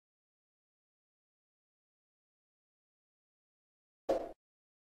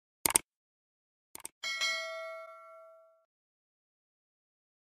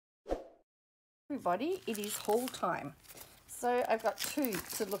Everybody, it is haul time. So I've got two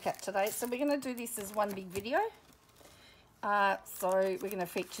to look at today. So we're going to do this as one big video. So we're going to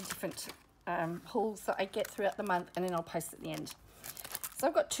feature different hauls that I get throughout the month, and then I'll post at the end. So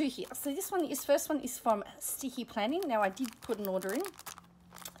I've got two here. So this one is, first one is from Sticky Planning. Now I did put an order in,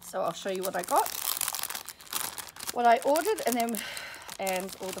 so I'll show you what I got, what I ordered,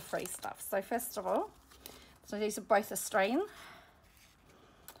 and all the free stuff. So first of all, so these are both Australian.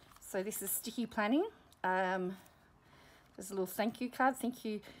 So this is Sticky Planning. There's a little thank you card. Thank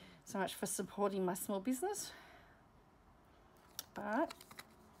you so much for supporting my small business. All right.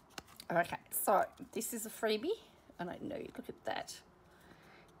 Okay, so this is a freebie, and I know, look at that.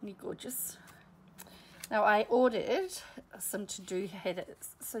 Isn't he gorgeous? Now I ordered some to-do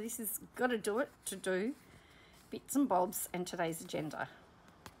headers. So this is gotta do it, to do, bits and bobs, and today's agenda.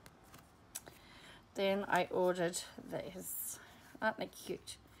 Then I ordered these. Aren't they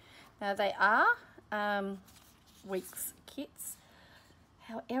cute? Now they are weeks kits.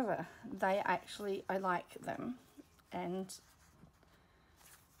 However, they actually, I like them, and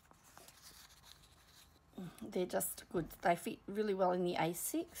they're just good. They fit really well in the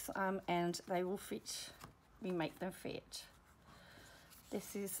A6, and they will fit, we make them fit.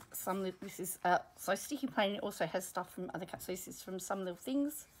 This is some, so Sticky Planning also has stuff from other cuts. So this is from Some Little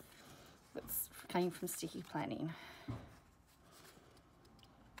Things. That came from Sticky Planning.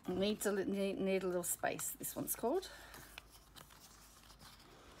 Need a little space, this one's called.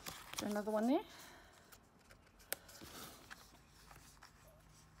 Is there another one there?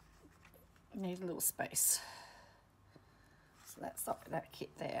 Need a little space. So that's that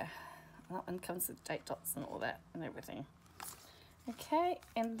kit there. That one comes with date dots and all that and everything. Okay,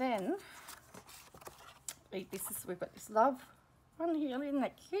 and then we've got this love one here. Isn't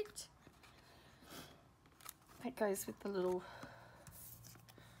that cute? That goes with the little,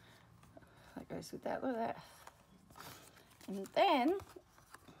 that goes with that, look at that. And then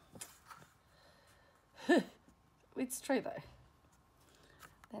it's true though.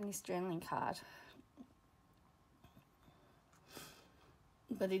 Then this journaling card.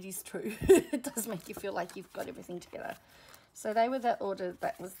 But it is true. It does make you feel like you've got everything together. So they were that order,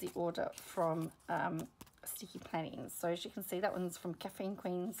 that was the order from Sticky Planning. So as you can see, that one's from Caffeine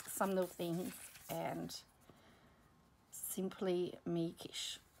Queens, Some Little Things, and Simply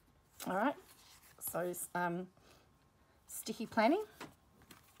Me-ish. All right. So Sticky Planning.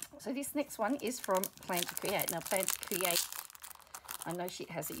 So this next one is from Plan to Create. Now Plan to Create, I know she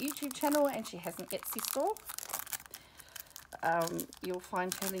has a YouTube channel and she has an Etsy store. You'll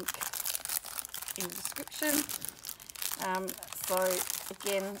find her link in the description. So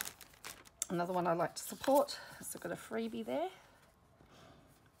again, another one I like to support. So I've got a freebie there.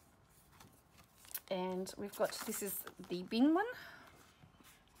 And we've got, this is the bin one.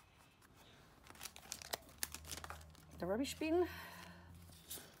 The rubbish bin.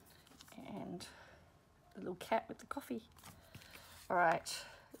 And the little cat with the coffee. All right,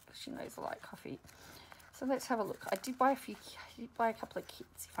 she knows I like coffee. So let's have a look. I did buy a couple of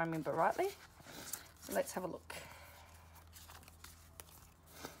kits, if I remember rightly. So let's have a look.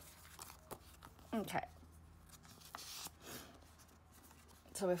 Okay.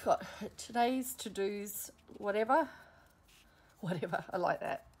 So we've got today's to-dos, whatever. Whatever, I like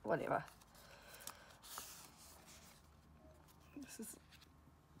that, whatever. This is,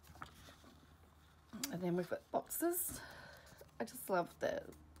 and then we've got boxes. I just love the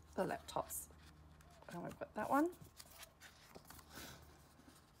laptops. And we've got that one.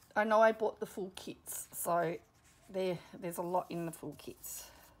 I know I bought the full kits, so there's a lot in the full kits.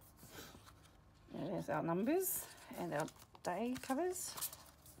 And there's our numbers and our day covers.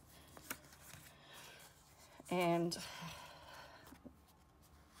 And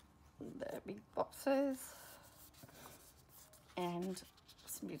the big boxes. And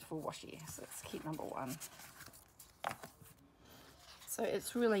some beautiful washi. So it's kit number one. So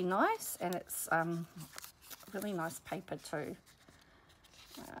it's really nice, and it's really nice paper too.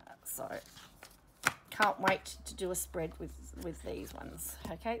 So can't wait to do a spread with these ones.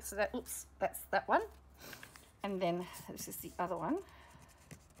 Okay, so that, oops, that's that one. And then this is the other one.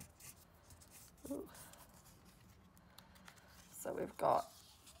 Ooh. So we've got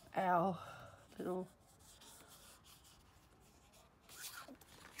our little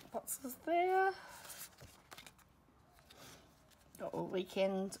boxes there. Got a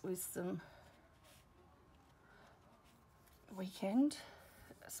weekend with some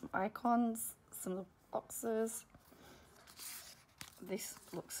icons, some boxes. This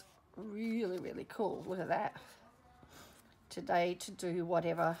looks really, really cool. Look at that. Today to do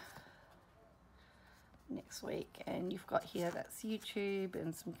whatever. Next week, and you've got here, that's YouTube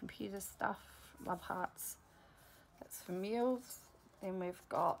and some computer stuff, love hearts. That's for meals. Then we've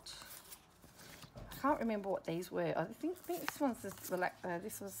got, I can't remember what these were. I think this one says relax.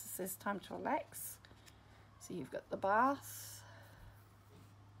 Says time to relax. So you've got the bath.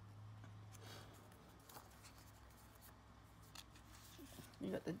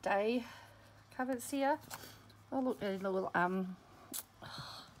 You've got the day covers here. Oh look, there's a little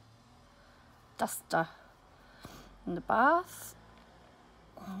duster in the bath.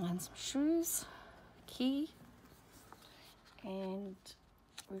 And some shoes, key, and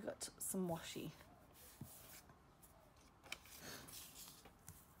we've got some washi.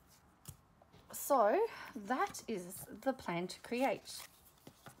 So that is the Plan to Create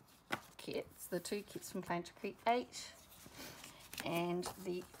kits, the 2 kits from Plan to Create and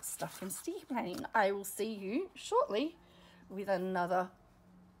the stuff from Sticky Planning. I will see you shortly with another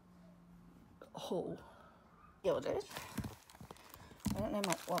haul. Gilded. I don't know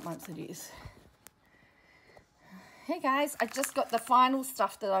what month it is. Hey guys, I just got the final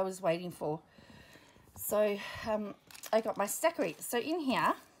stuff that I was waiting for. So I got my Stackry. So in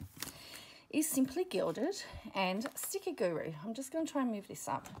here is Simply Gilded and Sticker Guru. I'm just going to try and move this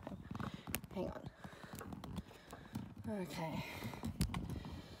up. Hang on. Okay.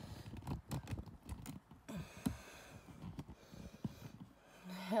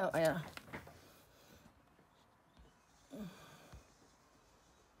 Hell yeah.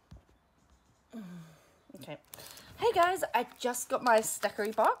 Okay. Hey guys, I just got my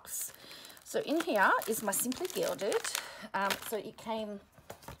Stackry box. So in here is my Simply Gilded. So it came,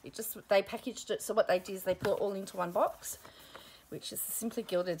 they packaged it. So what they did is they put it all into one box, which is the Simply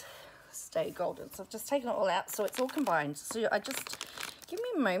Gilded Stay Golden. So I've just taken it all out, so it's all combined. So I just, give me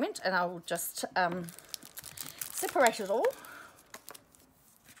a moment and I'll just separate it all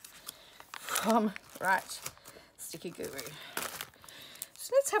from, right, Sticky Guru.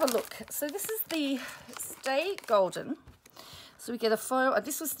 So let's have a look. So this is the Stay Golden. So we get a photo.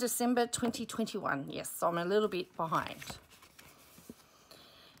 This was December 2021. Yes, so I'm a little bit behind.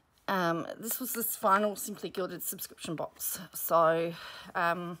 This was this final Simply Gilded subscription box. So,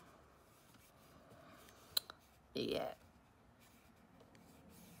 yeah.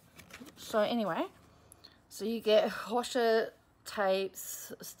 So anyway, so you get washer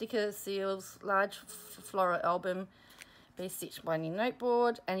tapes, sticker seals, large floral album, base stitch binding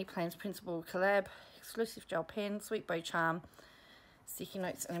noteboard, Annie Plains printable collab, exclusive gel pen, sweet bow charm, sticky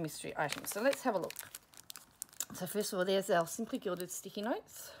notes, and a mystery item. So let's have a look. So first of all, there's our Simply Gilded sticky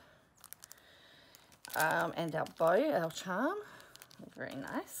notes, and our bow, our charm, very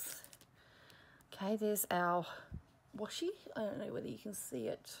nice. Okay, there's our washi. I don't know whether you can see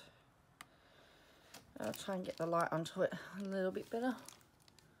it. I'll try and get the light onto it a little bit better.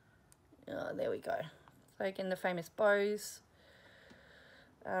 Oh, there we go. So again, the famous bows.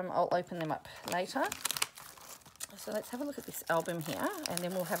 I'll open them up later. So let's have a look at this album here, and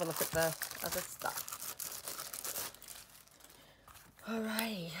then we'll have a look at the other stuff.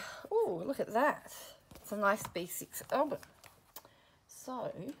 Alrighty. Oh, look at that. It's a nice B6 album.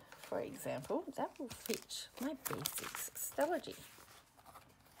 So, for example, that will fit my B6 Stellargy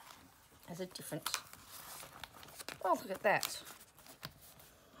as a different... Oh, look at that.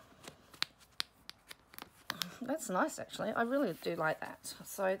 That's nice, actually. I really do like that.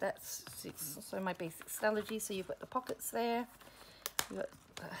 So that's 6. So my basic Stellargy. So you've got the pockets there.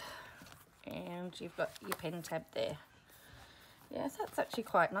 And you've got your pen tab there. Yeah, that's actually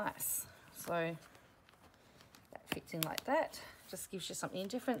quite nice. So that fits in like that. Just gives you something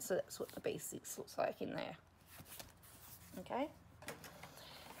different. So that's what the basics looks like in there. Okay.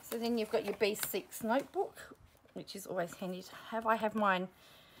 So then you've got your B6 notebook, which is always handy to have. I have mine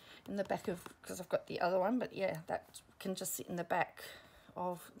in the back of, because I've got the other one, but yeah, that can just sit in the back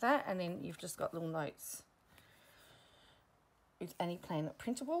of that, and then you've just got little notes with Annie Planet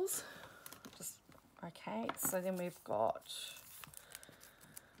printables. Just okay. So then we've got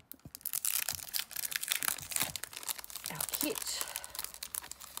our kit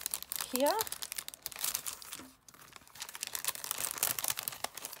here.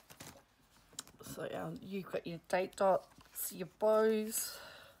 So you've got your date dots, your bows.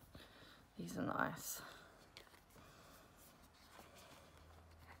 These are nice.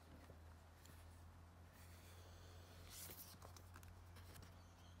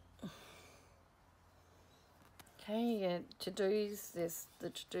 Okay, your to-dos, there's the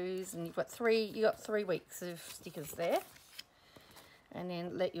to-dos, and you got 3 weeks of stickers there. And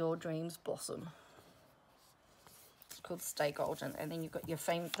then Let Your Dreams Blossom. It's called Stay Golden. And then you've got your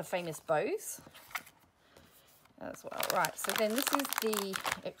the famous bows as well. Right, so then this is the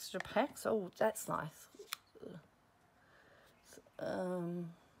extra packs. Oh, that's nice.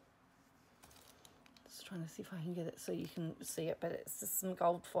 Just trying to see if I can get it so you can see it, but it's just some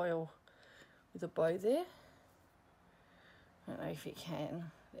gold foil with a bow there. I don't know if you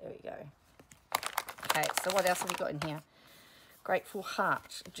can. There we go. Okay, so what else have we got in here? Grateful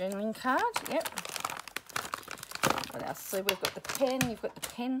Heart journaling card. Yep. What else? So we've got the pen. You've got the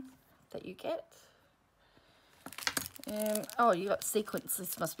pen that you get. Oh, you got sequence.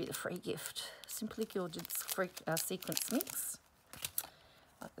 This must be the free gift. Simply Gilded free sequence mix.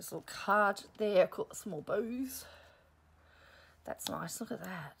 Like this little card there. I've got small bows. That's nice. Look at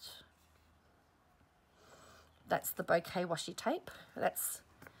that. That's the bouquet washi tape. That's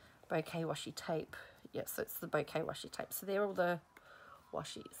bouquet washi tape. Yes, so it's the bouquet washi tape. So they're all the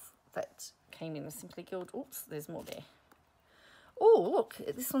washies that came in the Simply Gilded. Oops, there's more there. Oh, look,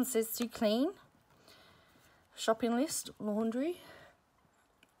 this one says to clean. Shopping list, laundry.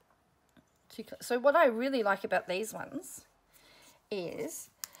 So what I really like about these ones is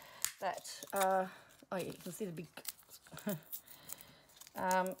that, oh yeah, you can see the big,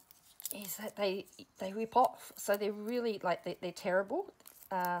 is that they rip off. So they're really, like, they're tearable.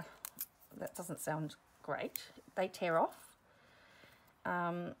 That doesn't sound great. They tear off,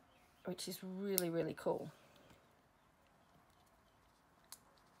 which is really, really cool.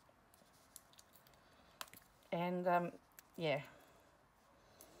 And yeah,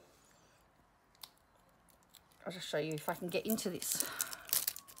 I'll just show you if I can get into this.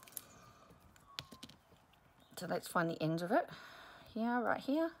 So let's find the end of it here, right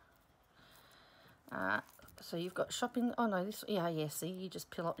here. So you've got shopping. Oh no, this, yeah, see, you just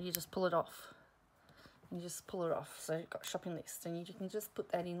pull it off. You just pull it off. So you've got shopping list, and you can just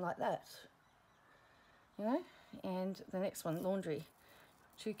put that in like that, you know. And the next one, laundry,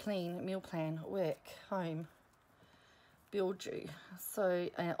 to clean, meal plan, work, home, build you. So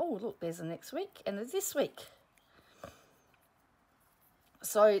oh look, there's the next week and there's this week.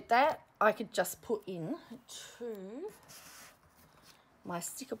 So that I could just put in to my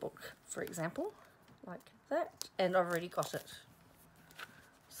sticker book, for example, like that, and I've already got it.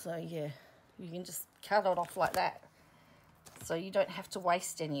 So yeah, you can just cut it off like that, so you don't have to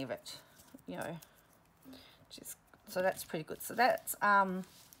waste any of it, you know. Just, so that's pretty good. So that's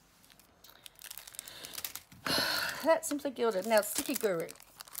that's Simply Gilded. Now Sticky Guru.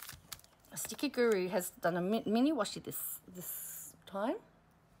 Sticky Guru has done a mini washi this time.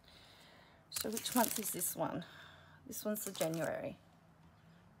 So which month is this one? This one's the January.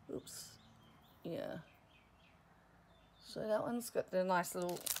 Oops. Yeah. So that one's got the nice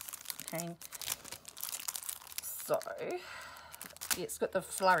little cane. So yeah, it's got the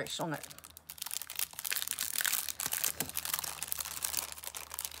flourish on it.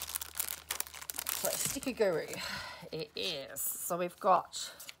 So Sticky Guru, it is. So we've got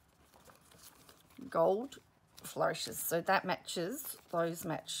gold flourishes. So that matches, those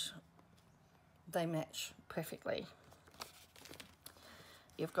match, they match perfectly.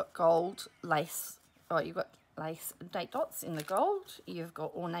 You've got gold lace, oh, you've got lace date dots in the gold. You've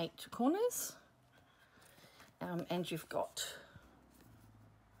got ornate corners. And you've got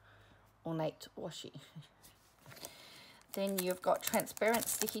ornate washi. Then you've got transparent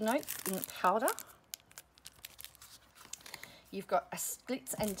sticky notes in powder. You've got a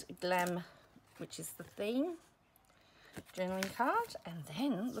Glitz and Glam, which is the theme, journaling card. And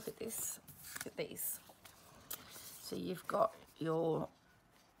then, look at this, look at these. So you've got your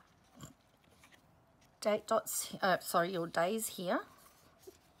date dots, sorry, your days here,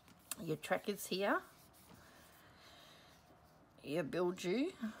 your trackers here, your build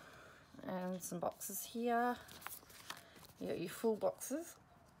you, and some boxes here. You got your full boxes.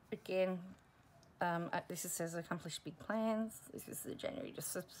 Again, this says accomplish big plans. This is the January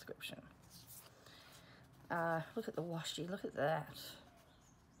subscription. Look at the washi, look at that.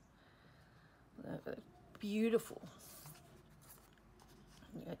 Beautiful.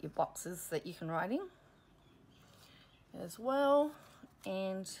 You got your boxes that you can write in as well,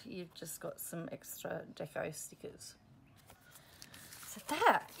 and you've just got some extra deco stickers. So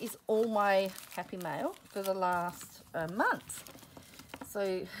that is all my happy mail for the last month.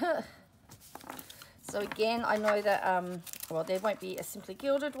 So so again, I know that well, there won't be a Simply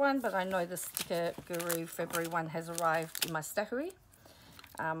Gilded one, but I know the Sticker Guru February one has arrived in my Stackry.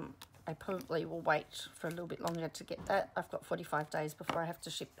 I probably will wait for a little bit longer to get that. I've got 45 days before I have to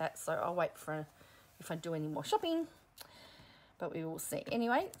ship that, so I'll wait for if I do any more shopping. But we will see.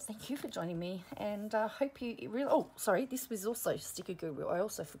 Anyway, thank you for joining me, and I hope you really... Oh, sorry, this was also Sticker Guru. I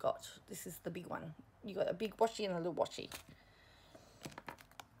also forgot. This is the big one. You got a big washi and a little washi.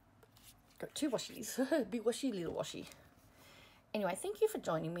 Got two washies. Big washi, little washi. Anyway, thank you for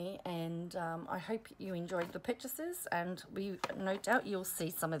joining me, and I hope you enjoyed the purchases, and no doubt you'll see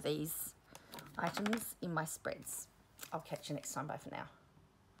some of these items in my spreads. I'll catch you next time. Bye for now.